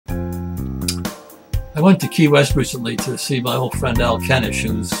I went to Key West recently to see my old friend Al Kenish,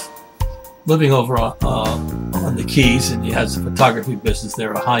 who's living over on the Keys, and he has a photography business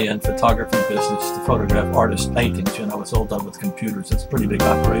there, a high-end photography business to photograph artist paintings. You know, it's all done with computers. It's a pretty big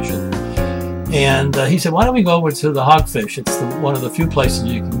operation. And he said, why don't we go over to the Hogfish? It's one of the few places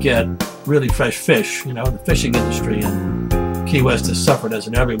you can get really fresh fish. You know, the fishing industry in Key West has suffered as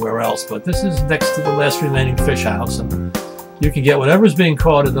in everywhere else, but this is next to the last remaining fish house, and you can get whatever's being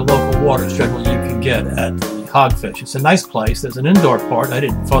caught in the local waters. Generally, you can get at the Hogfish. It's a nice place. There's an indoor part I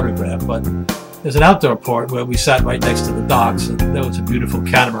didn't photograph, but there's an outdoor part where we sat right next to the docks, and there was a beautiful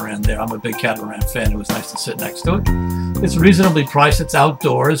catamaran there. I'm a big catamaran fan. It was nice to sit next to it. It's reasonably priced. It's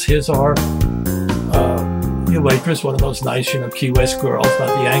outdoors. Here's our your waitress, one of those nice, you know, Key West girls, not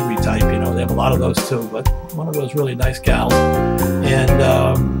the angry type. You know, they have a lot of those too, but one of those really nice gals.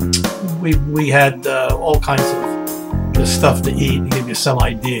 And we had all kinds of the stuff to eat, and give you some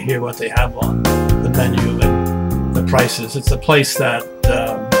idea here what they have on the menu and the prices. It's a place that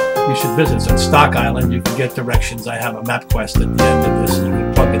you should visit. It's on Stock Island. You can get directions. I have a MapQuest at the end of this, and you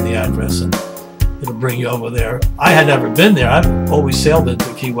can plug in the address and it'll bring you over there. I had never been there. I've always sailed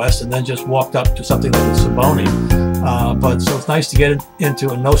into Key West and then just walked up to something like the Saboni. But so it's nice to get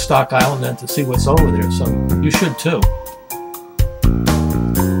into a no Stock Island and to see what's over there. So you should too.